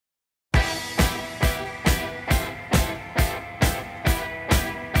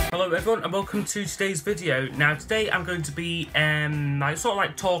Hello everyone and welcome to today's video. Now today I'm going to be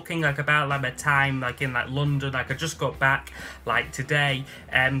talking about my time in London. I just got back today.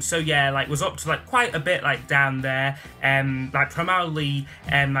 So yeah, was up to quite a bit down there. Primarily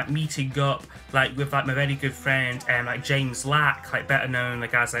meeting up with my very good friend James Lack, better known as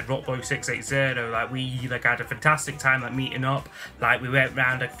Rockboy680. We had a fantastic time meeting up. We went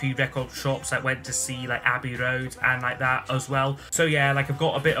around a few record shops, went to see Abbey Road and that as well. So yeah, I've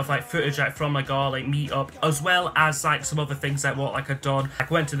got a bit of footage from our meet up, as well as some other things what I've done. I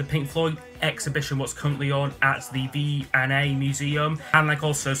went to the Pink Floyd exhibition what's currently on at the V&A Museum, and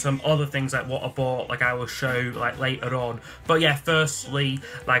also some other things what I bought I will show later on. But yeah, firstly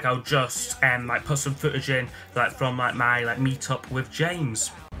I'll just put some footage in from my meet up with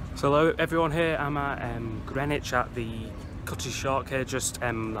James. So hello everyone, here I'm at Greenwich at the Cutty Shark here, just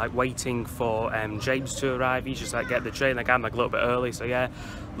waiting for James to arrive. He's just get the train. I'm a little bit early, so yeah,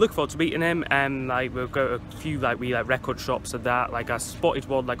 look forward to meeting him. We'll go to a few record shops and that. I spotted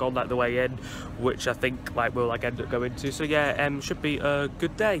one on the way in, which I think we'll end up going to. So yeah, should be a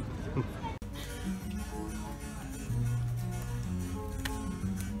good day.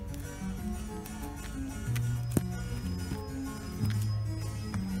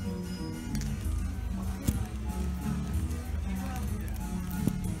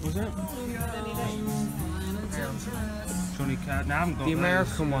 Was it? Johnny Cat. Now I haven't got the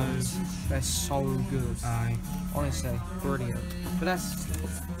American those. ones. They're so good. Aye. Honestly, brilliant. But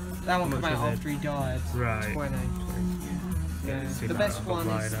that one came out after he died. Right. 20. Yeah. The best one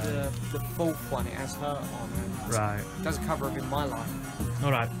is the fourth one. It has her on it. Right. It does a cover of In My Life.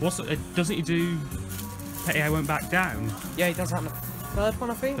 All right. Doesn't he do Petty I Went Back Down? Yeah, he does that in the third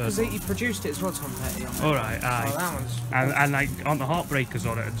one, I think, because he produced it as well, Tom Petty. All right, aye. Oh, that one's... And on the Heartbreakers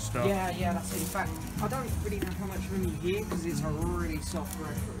on it and stuff. Yeah, that's it. In fact, I don't really know how much room you hear because it's a really soft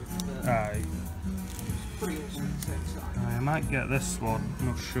record. But Aye. it's pretty awesome at the same time. I might get this one.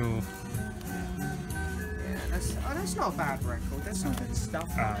 Not sure. Yeah, that's not a bad record. There's some good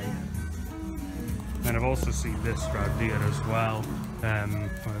stuff. Aye. And I've also seen this round here as well.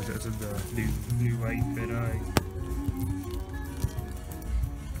 What is it? It's in the new wave bit. Aye.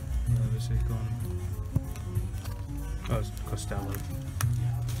 Where is it gone? Oh, it's Costello.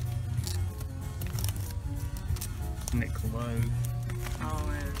 Nick Lowe. Oh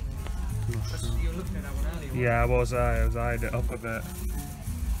man. You were looking at that one earlier. Yeah, I was eyeing it up a bit.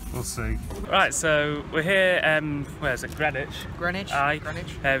 We'll see. Right, so we're here, where is it? Greenwich. Greenwich? Aye.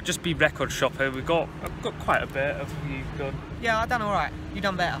 Greenwich. Just be record shopping. I've got quite a bit. Have you done? Yeah, I've done alright. You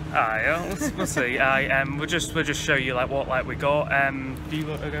done better. Aye, we'll see. Aye, we'll just show you what we got. Do you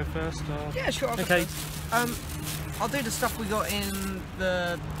want to go first? Or? Yeah, sure. Okay. I'll do the stuff we got in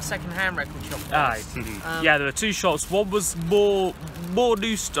the second-hand record shop. Aye. Yeah, there were two shops. One was more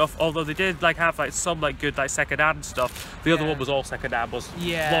new stuff, although they did have some good second-hand stuff. The other one was all second-hand, wasn't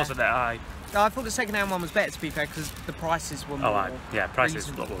it? Aye. I thought the second-hand one was better, to be fair, because the prices were more. Oh, aye. Yeah, prices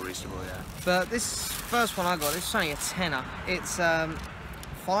reasonable. a lot more reasonable. Yeah. But this first one I got, it's only a tenner. It's 5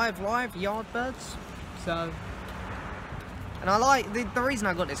 live Yardbirds. So, and I like the reason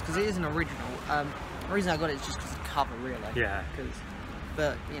I got this because it is an original. The reason I got it is just because of the cover, really. Yeah.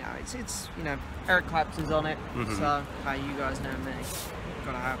 But it's Eric Clapton's on it, so you guys know me,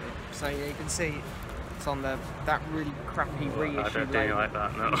 gotta have it. So yeah, you can see it's on that really crappy reissue. I don't think you like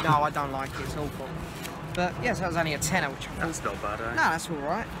that, no. No, I don't like it. It's awful. But yes, that was only a tenner, which I that's not bad. Eh? No, that's all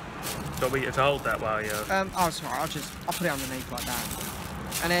right. Don't want you to hold that while you. Oh, sorry. I'll put it underneath like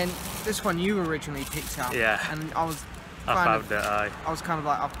that. And then this one you originally picked up. Yeah. And I was. I found it, aye. I was kind of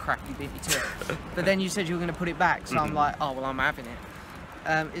like, oh crap, you beat me to it. But then you said you were going to put it back, so I'm like, oh well, I'm having it.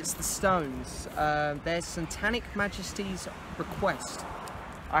 It's the Stones. Their Satanic Majesty's Request.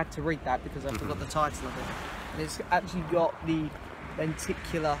 I had to read that because I forgot the title of it. And it's actually got the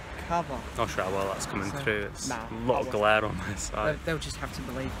lenticular cover. Not sure how well that's coming through. It's nah, a lot of glare on this side. They'll just have to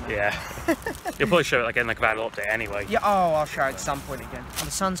believe me. Yeah. You'll probably show it again a bad update anyway. Yeah. Oh, I'll show it at some point again. Oh,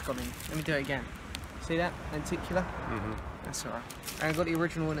 the sun's gone in. Let me do it again. See that? Lenticular? That's alright. And I've got the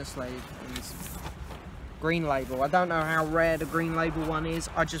original inner sleeve and this green label. I don't know how rare the green label one is.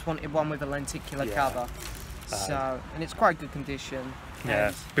 I just wanted one with a lenticular cover. So, and it's quite good condition. Yeah,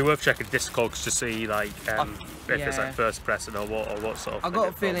 it'd be worth checking Discogs to see if it's first pressing or what sort of. I got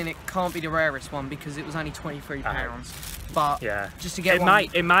a feeling it can't be the rarest one because it was only £23. But yeah, just to get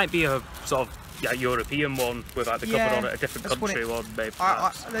it might be a sort of European one with the cover on it, a different country one maybe.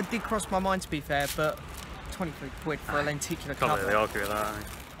 That did cross my mind, to be fair, but 23 quid for a lenticular cover. Can't really argue with that.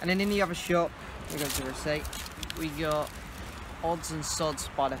 And then in the other shop, we got the receipt. We got Odds and Sods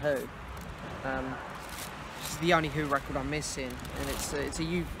by the Who. is the only Who record I'm missing, and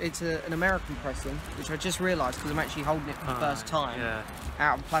it's an American pressing, which I just realised because I'm actually holding it for the first time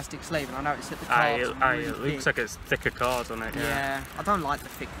out of a plastic sleeve, and I noticed that the card's really it looks like it's thicker cards on it. Yeah, I don't like the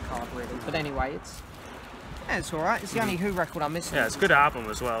thicker card really, but anyway, it's alright. It's the only Who record I'm missing. Yeah, it's a good album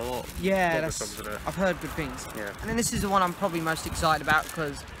as well. I've heard good things. Yeah. And then this is the one I'm probably most excited about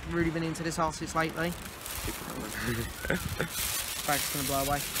because I've really been into this artist lately. Bag's gonna blow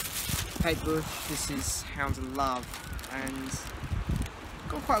away. Kate Bush, this is Hounds of Love, and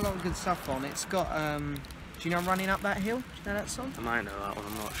got quite a lot of good stuff on. It's got, do you know Running Up That Hill? Do you know that song? I might know that one,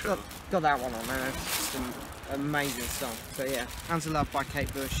 I'm not sure. Got that one on there, it's just an amazing song. So yeah, Hounds of Love by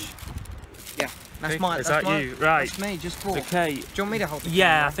Kate Bush. Yeah, that's mine. Is that you? Right. That's me, just four. Okay. Do you want me to hold it?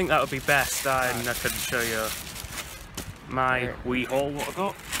 Yeah, I think that would be best, and I could show you my wee haul, what I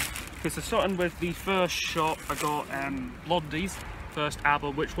got. Because so starting with the first shop, I got Blondie's first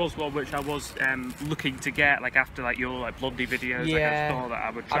album, which was one which I was looking to get, like after like your like Blondie videos. Like I saw that I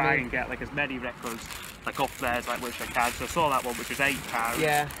would try and get like as many records like off there as like which I can. So I saw that one, which was £8.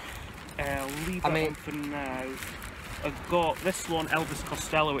 Yeah. I'll leave that one for now. I've got this one, Elvis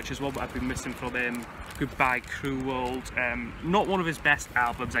Costello, which is one that I've been missing from him. Goodbye Cruel. Not one of his best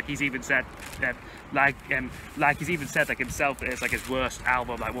albums. Like he's even said, like he's even said like himself that it's like his worst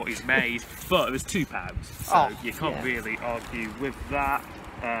album, like what he's made. But it was £2, so you can't really argue with that.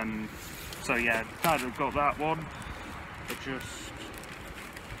 So yeah, kind of got that one. I just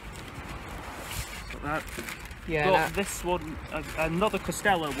got that. Got this one, another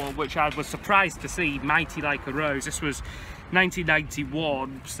Costello one, which I was surprised to see, Mighty Like a Rose. This was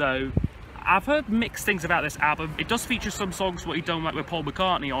 1991, so I've heard mixed things about this album. It does feature some songs what he done like with Paul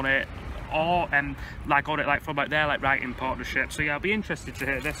McCartney on it, or like on it like from like their like writing partnership. So yeah, I'll be interested to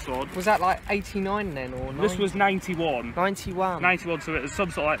hear this one. Was that like 89 then, or 90? This was 91. 91. 91. So it was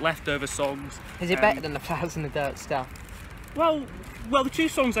some sort of like leftover songs. Is it better than the Flowers in the Dirt stuff? Well, the two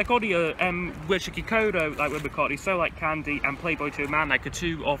songs I got here, which are Kikodo, like with McCartney, So Like Candy, and Playboy to a Man, like are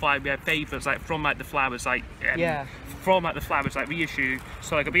two of my favourites, like from like the Flowers, like from like the Flowers, like reissue.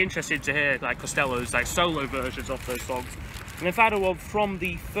 So like I'd be interested to hear like Costello's like solo versions of those songs. And the final one from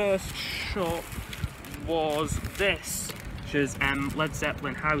the first shop was this, which is Led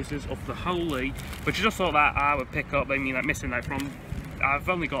Zeppelin, Houses of the Holy, which I just thought that I would pick up. I mean, like missing like from, I've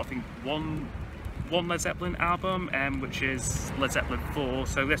only got I think one Led Zeppelin album, which is Led Zeppelin 4,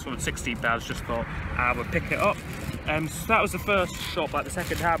 so this one was £16, just thought I would pick it up. So that was the first shop, like the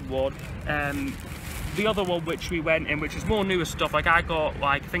second hand one. The other one which we went in, which is more newer stuff, like I got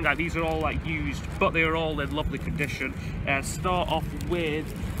like, I think like these are all like used, but they are all in lovely condition. Start off with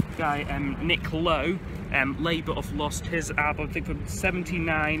guy Nick Lowe, Labour of Lust, his album I think from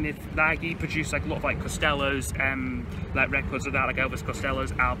 '79. Like he produced like a lot of like Costello's like records of that, like Elvis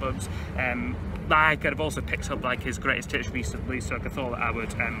Costello's albums. Like I've also picked up like his greatest hits recently, so I thought that I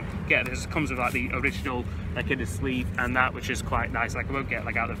would get this. It comes with like the original like in his sleeve and that, which is quite nice. Like I won't get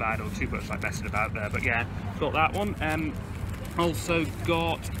like out the vinyl too much like messing about there, but yeah, got that one. Also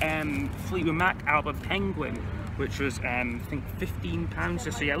got Fleetwood Mac album Penguin, which was I think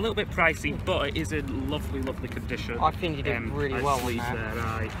 £15, so yeah, a little bit pricey, but it is in lovely condition. I think you did really well on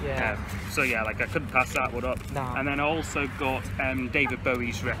that. So yeah, like I couldn't pass that one up. No. And then I also got David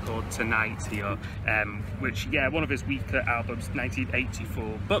Bowie's record Tonight here, which yeah, one of his weaker albums,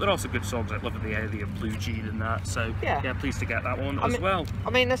 1984, but they're also good songs like Love of the Alien, Blue Jean and that, so yeah, pleased to get that one as well. I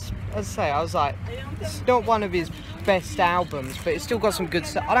mean, as I say, I was like, it's not one of his best albums, but it's still got some good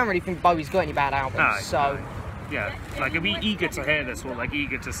stuff. I don't really think Bowie's got any bad albums, so... Yeah, like I'd be eager to hear this one, like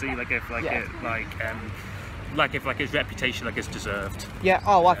eager to see like if like it like if like his reputation like is deserved. Yeah,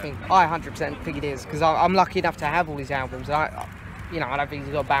 I think I 100% think it is, because I'm lucky enough to have all his albums. I don't think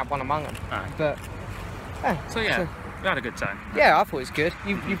he's got a bad one among them. But so yeah, we had a good time. Yeah, I thought it was good.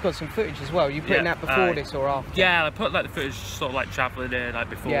 You've got some footage as well. You putting that before this or after? Yeah, I put like the footage sort of like travelling in like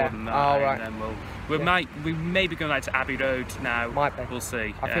before and that, and then we may be going like to Abbey Road now. Might be. We'll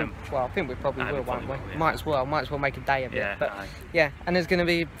see. I think we probably will, won't we? Yeah. Might as well make a day of it. But and there's going to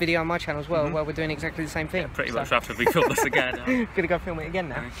be a video on my channel as well where we're doing exactly the same thing. Yeah, pretty much after we film this again. Gonna go film it again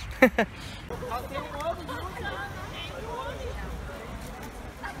now.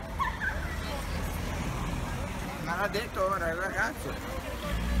 Maledetto ora il ragazzo.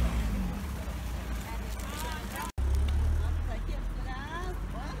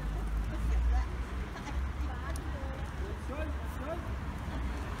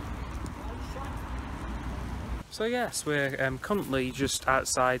 So yes, we're currently just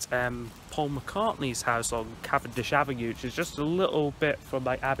outside Paul McCartney's house on Cavendish Avenue, which is just a little bit from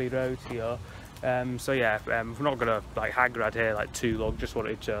like Abbey Road here. So yeah, we're not gonna like hang around here like too long. Just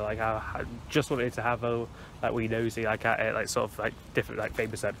wanted to have a like wee nosy like at it, like sort of like different like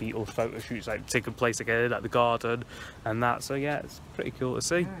famous like Beatles photo shoots like taking place again at the garden and that. So yeah, it's pretty cool to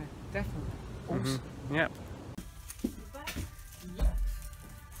see. Yeah, definitely. Awesome. Yeah.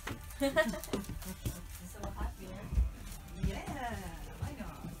 So happy, yeah, why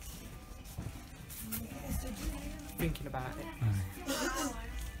not? Thinking about it.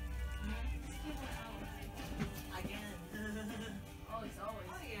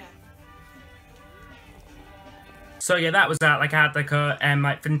 So yeah, that was that. Like I had like a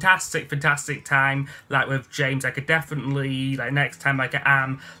like fantastic time like with James. I could definitely like next time like I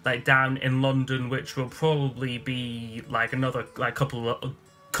am like down in London, which will probably be like another like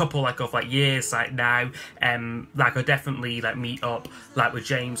couple like of like years like now, like I'll definitely like meet up like with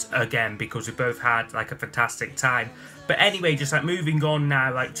James again because we both had like a fantastic time. But anyway, just like moving on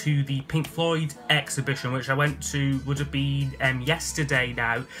now like to the Pink Floyd exhibition, which I went to, would have been yesterday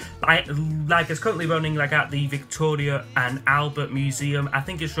now. Like it's currently running like at the Victoria and Albert Museum. I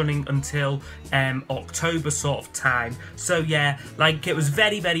think it's running until October sort of time. So yeah, like it was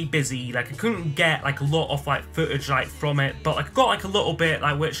very busy. Like I couldn't get like a lot of like footage like from it, but like I got like a little bit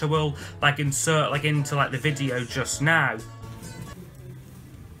like which I will like insert like into like the video just now.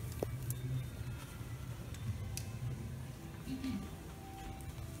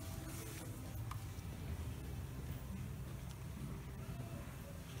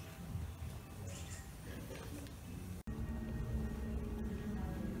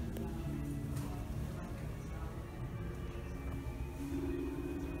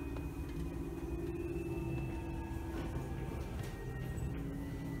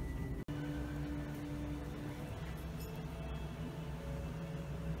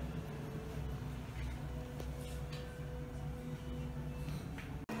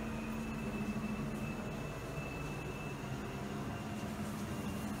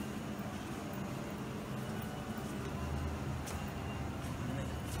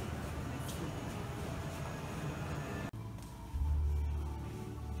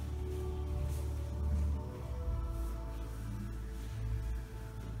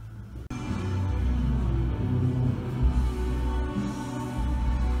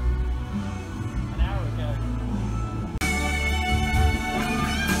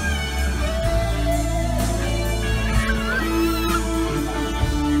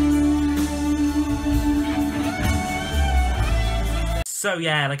 So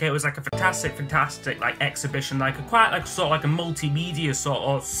yeah, like it was like a fantastic like exhibition, like a quite like sort of like a multimedia sort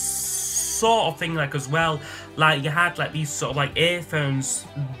of thing like as well. Like you had like these sort of like earphones,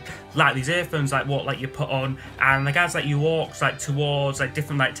 like these earphones like what like you put on, and like as like you walked like towards like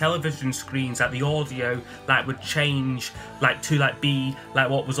different like television screens, like the audio like would change like to like be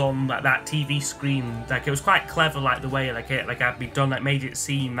like what was on like that TV screen. Like it was quite clever like the way like it like had been done, like made it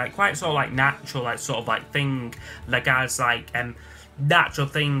seem like quite sort of like natural like sort of like thing, like as like natural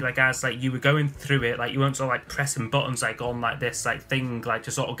thing, like as like you were going through it, like you weren't sort of like pressing buttons like on like this like thing like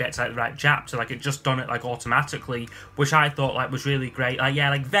to sort of get to like the right chapter, like it just done it like automatically, which I thought like was really great. Like yeah,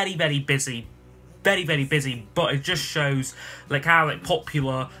 like very busy, very busy, but it just shows like how like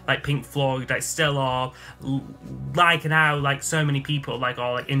popular like Pink Floyd like still are, like, and how like so many people like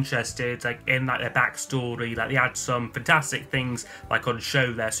are like interested like in like their backstory. Like they had some fantastic things like on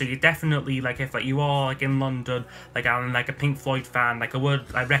show there, so you definitely like if like you are like in London like and like a Pink Floyd fan, like I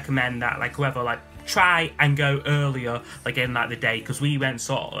would like recommend that like whoever like try and go earlier like in like the day, because we went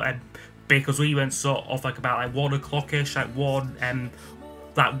sort of like about like 1 o'clock-ish, like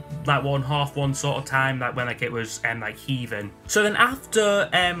like 1:30 sort of time, like when like it was like heaving. So then after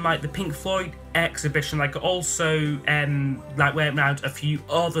like the Pink Floyd exhibition, like also like went around a few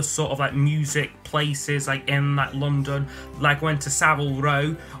other sort of like music places like in like London. Like went to Savile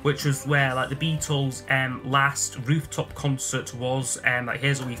Row, which was where like the Beatles last rooftop concert was. Like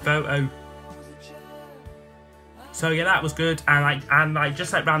here's a wee photo. So yeah, that was good. And like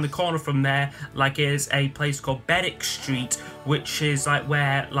just like round the corner from there like is a place called Berwick Street, which is like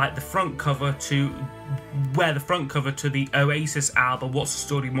where like the front cover to the Oasis album What's the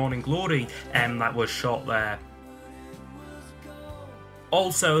Story Morning Glory like was shot there.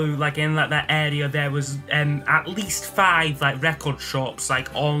 Also, like in like that area, there was at least 5 like record shops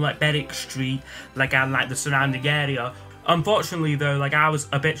like on like Berwick Street, like and like the surrounding area, Unfortunately though, like I was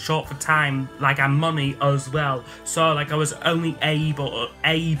a bit short for time, like and money as well, so like I was only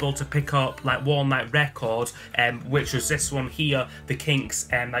able to pick up like one like record, which was this one here, the Kinks,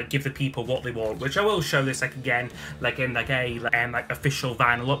 and like Give the People What They Want, which I will show this like again, like in like a like official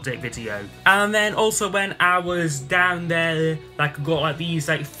vinyl update video. And then also when I was down there, like I got like these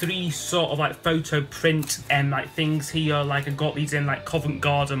like 3 sort of like photo print and like things here, like I got these in like Covent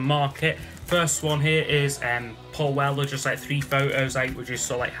Garden Market. First one here is Paul Weller, just like 3 photos, like which is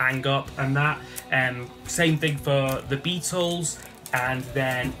sort of like hang up and that. Same thing for the Beatles, and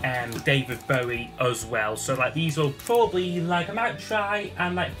then David Bowie as well. So like these will probably like I might try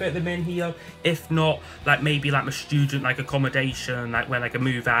and like fit them in here. If not, like maybe like my student like accommodation, like when I can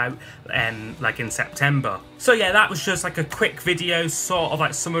move out like in September. So yeah, that was just like a quick video sort of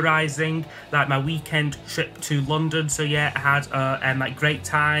like summarising like my weekend trip to London. So yeah, I had a like great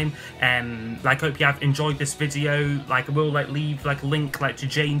time, like hope you have enjoyed this video. Like I will like leave like a link like to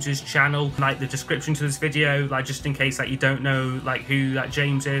James's channel, like the description to this video, like just in case like you don't know like who like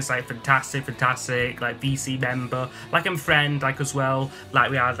James is, like fantastic like VC member, like and friend like as well. Like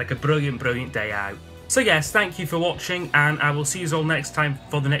we had like a brilliant day out. So yes, thank you for watching, and I will see you all next time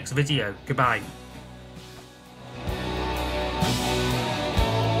for the next video. Goodbye.